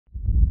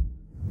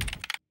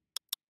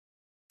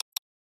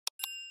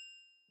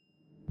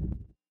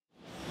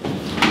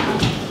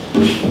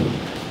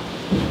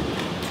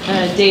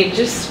Dave,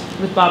 just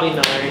with Bobby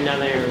Miller,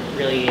 another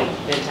really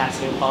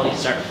fantastic and quality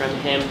start from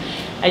him.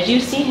 As you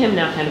see him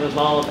now kind of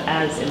evolve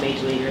as a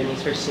major leaguer in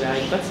these first two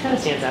outings, what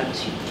stands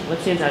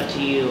out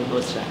to you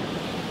most about him?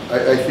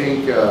 I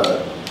think,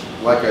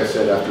 like I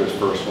said after his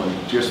first one,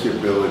 just the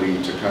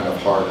ability to kind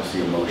of harness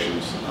the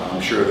emotions.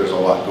 I'm sure there's a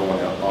lot going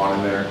on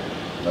in there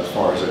as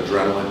far as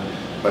adrenaline,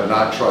 but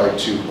not try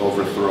to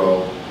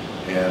overthrow.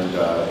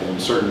 And in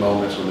certain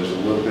moments when there's a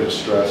little bit of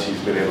stress, he's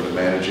been able to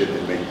manage it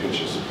and make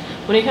pitches.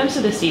 When it comes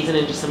to the season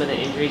and just some of the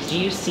injuries, do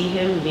you see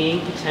him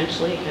being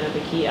potentially kind of a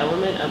key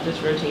element of this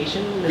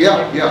rotation?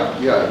 Yeah.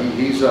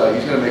 He's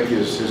going to make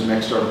his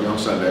next start will be on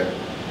Sunday,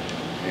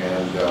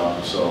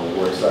 and so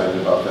we're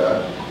excited about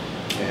that,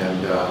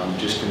 and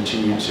just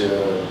continue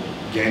to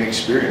gain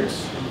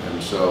experience.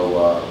 And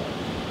so,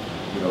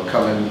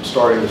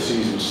 starting the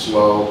season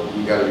slow,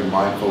 we got to be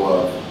mindful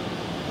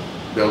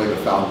of building a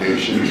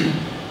foundation.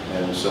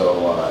 And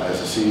so, as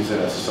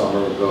the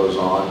summer goes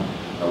on,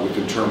 we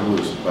can turn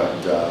loose.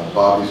 But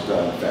Bobby's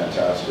done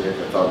fantastic.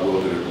 I thought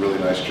Will did a really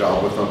nice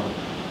job with him.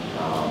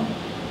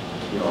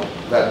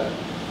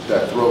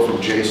 That throw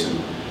from Jason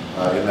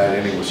in that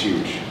inning was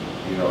huge.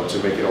 To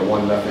make it a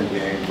 1-0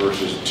 game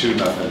versus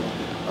 2-0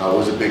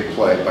 was a big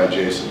play by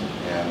Jason.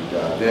 And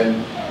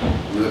then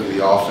we look at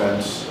the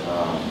offense.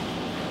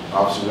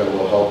 Obviously, we got a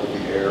little help with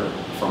the air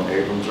from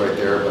Abrams right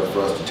there, but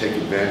for us to take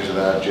advantage of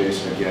that,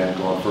 Jason again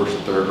going first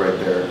and third right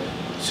there.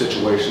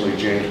 Situationally,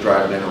 James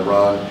driving in a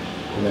run,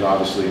 and then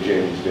obviously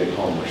JD's big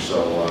homer.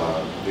 So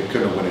they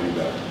couldn't have went any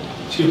better.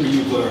 Skipper,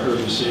 you've heard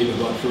me saying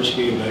about first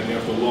game back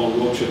after a long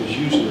road trip is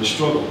usually a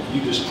struggle.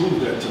 You just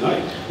proved that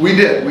tonight. We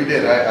did.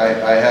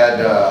 I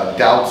had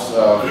doubts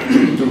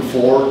through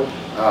 4,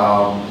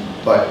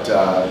 but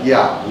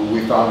yeah,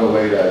 we found a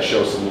way to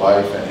show some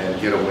life and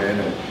get a win.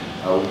 And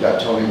we've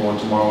got Tony going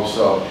tomorrow.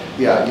 So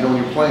yeah,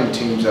 when you're playing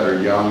teams that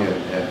are young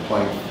and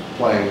playing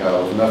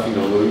with nothing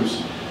to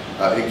lose,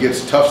 it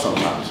gets tough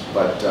sometimes.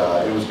 But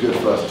it was good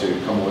for us to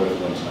come away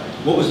with a win tonight.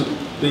 What was the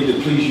thing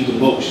that pleased you the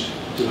most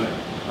tonight?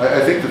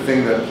 I think the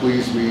thing that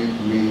pleased me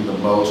the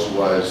most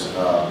was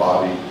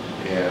Bobby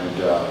and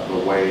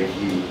the way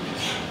he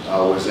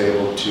was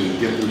able to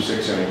get through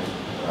 6 innings,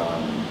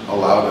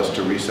 allowed us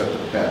to reset the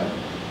pen,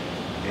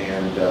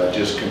 and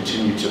just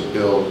continue to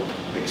build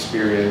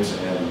experience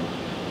and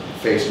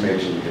face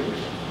major league hitters.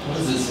 What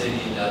does it say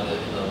to you now that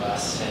in the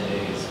last 10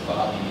 days,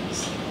 Bobby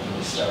is the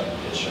only starting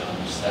pitcher on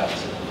your staff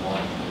to have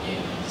 1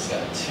 game? He's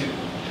got 2.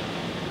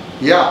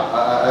 Yeah,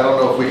 I don't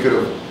know if we could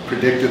have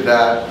predicted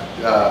that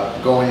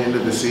going into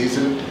the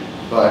season,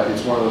 but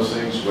it's one of those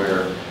things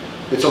where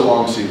it's a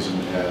long season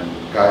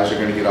and guys are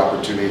going to get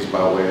opportunities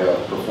by way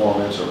of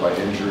performance or by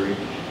injury,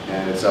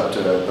 and it's up to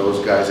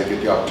those guys that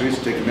get the opportunities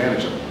to take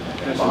advantage of it.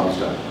 And Bobby's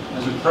done.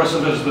 As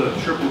impressive as the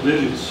triple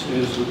digits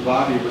is with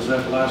Bobby, was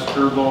that last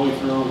curveball he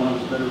threw one of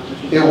his better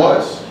pitches?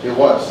 It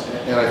was,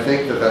 and I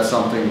think that that's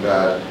something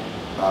that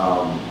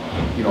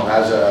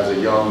as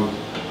a young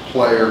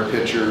player,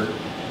 pitcher,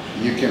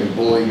 you can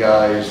bully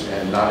guys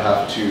and not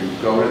have to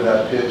go to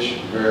that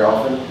pitch very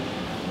often.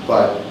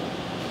 But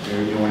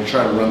when you're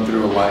trying to run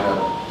through a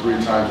lineup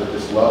 3 times at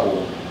this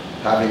level,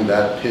 having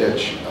that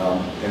pitch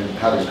and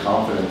having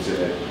confidence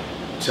in it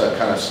to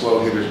kind of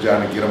slow hitters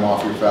down and get them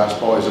off your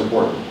fastball is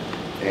important.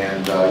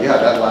 And yeah,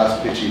 that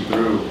last pitch he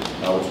threw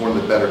was one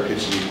of the better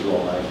pitches he threw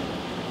all night.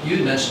 You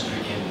had mentioned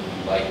for him that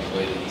you liked the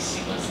way that he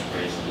sequenced the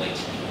Braves late in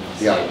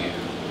his Yeah. debut.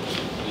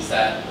 Was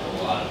that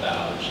a lot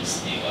about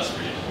just being less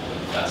predictable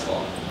with the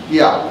fastball?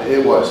 Yeah,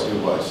 it was.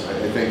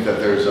 I think that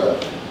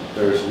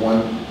there's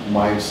one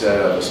mindset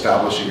of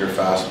establishing your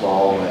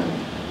fastball and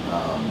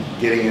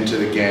getting into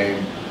the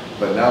game,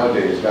 but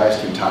nowadays guys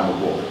can time a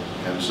bullet,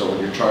 and so when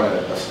you're trying to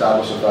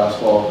establish a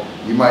fastball,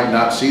 you might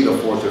not see the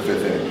 4th or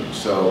 5th inning.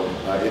 So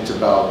it's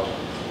about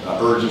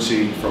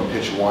urgency from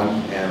pitch 1,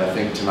 and I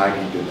think tonight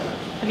he did that.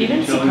 Have you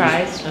been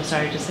surprised? Oh,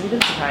 sorry. Have you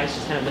been surprised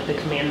just kind of with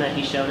the command that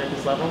he's shown at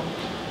this level?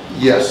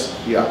 Yes.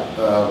 Yeah.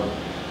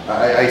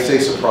 I say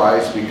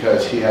surprised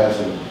because he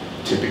hasn't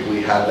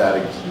typically had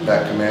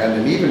that command,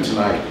 and even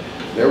tonight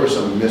there were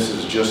some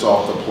misses just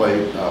off the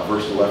plate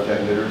versus the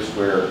left-hand hitters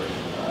where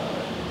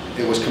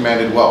it was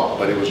commanded well,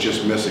 but it was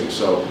just missing.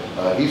 So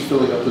he's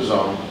filling up the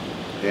zone,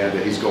 and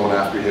he's going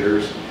after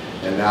hitters.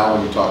 And now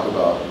when you talk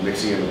about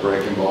mixing in the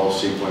breaking ball,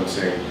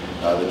 sequencing,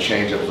 the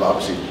changeup is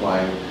obviously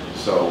playing.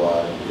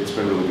 So it's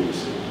been really good to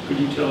see. Could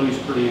you tell he's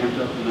pretty amped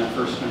up in that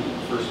first one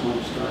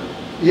to start?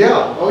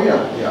 Yeah, oh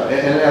yeah,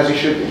 and as he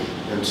should be.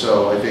 And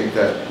so I think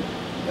that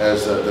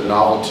as the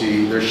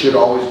novelty, there should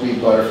always be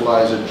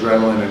butterflies,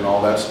 adrenaline, and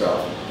all that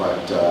stuff.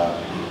 But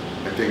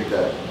I think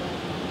that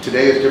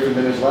today is different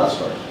than his last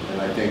start.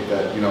 And I think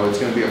that, it's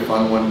going to be a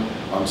fun one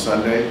on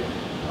Sunday.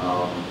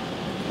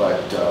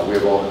 But we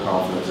have all the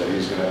confidence that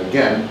he's going to,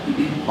 again,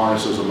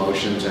 harness those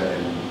emotions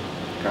and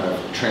kind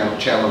of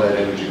channel that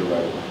energy the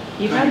right way.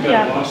 You've had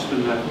got lost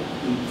in that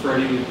in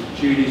Freddie and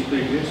JD's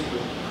big hits,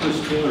 but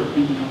Chris Taylor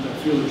beating out that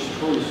fielder's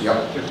choice.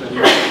 Yep.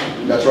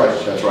 That's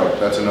right.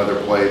 That's another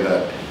play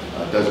that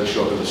doesn't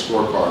show up in the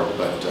scorecard,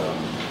 but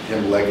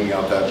him legging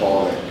out that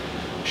ball that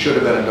should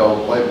have been a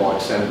double play ball,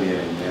 extended the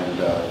inning, and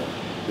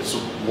it's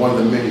one of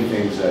the many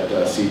things that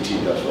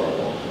CT does for our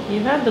ball.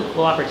 You've had the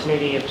cool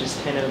opportunity of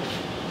just kind of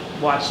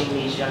watching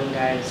these young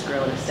guys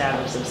grow and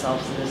establish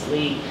themselves in this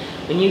league.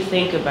 When you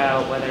think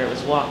about whether it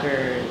was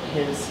Walker,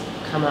 his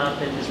come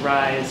up and his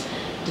rise,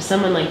 to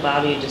someone like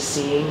Bobby, just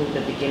seeing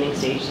the beginning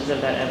stages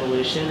of that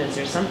evolution, is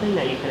there something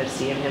that you kind of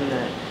see in him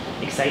that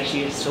excites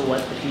you as to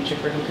what the future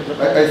for him could look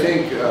like? I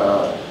think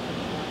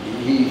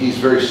he's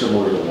very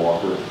similar to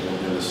Walker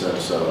in the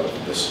sense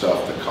of the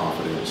stuff, the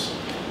confidence,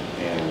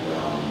 and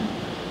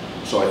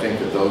so I think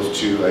that those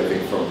two, I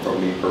think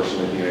from me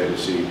personally, being able to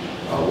see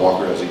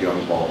Walker as a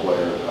young ball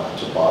player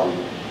to Bobby,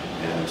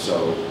 and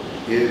so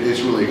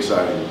it's really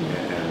exciting,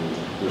 and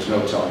there's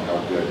no telling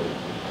how good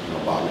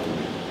Bobby can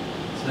be.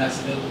 Is Max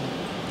available?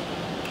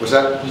 What's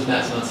that? Was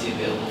Max Muncy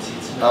available to you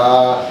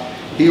tonight?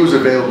 He was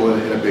available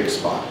in a big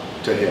spot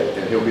to hit,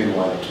 and he'll be in the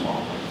lineup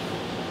tomorrow.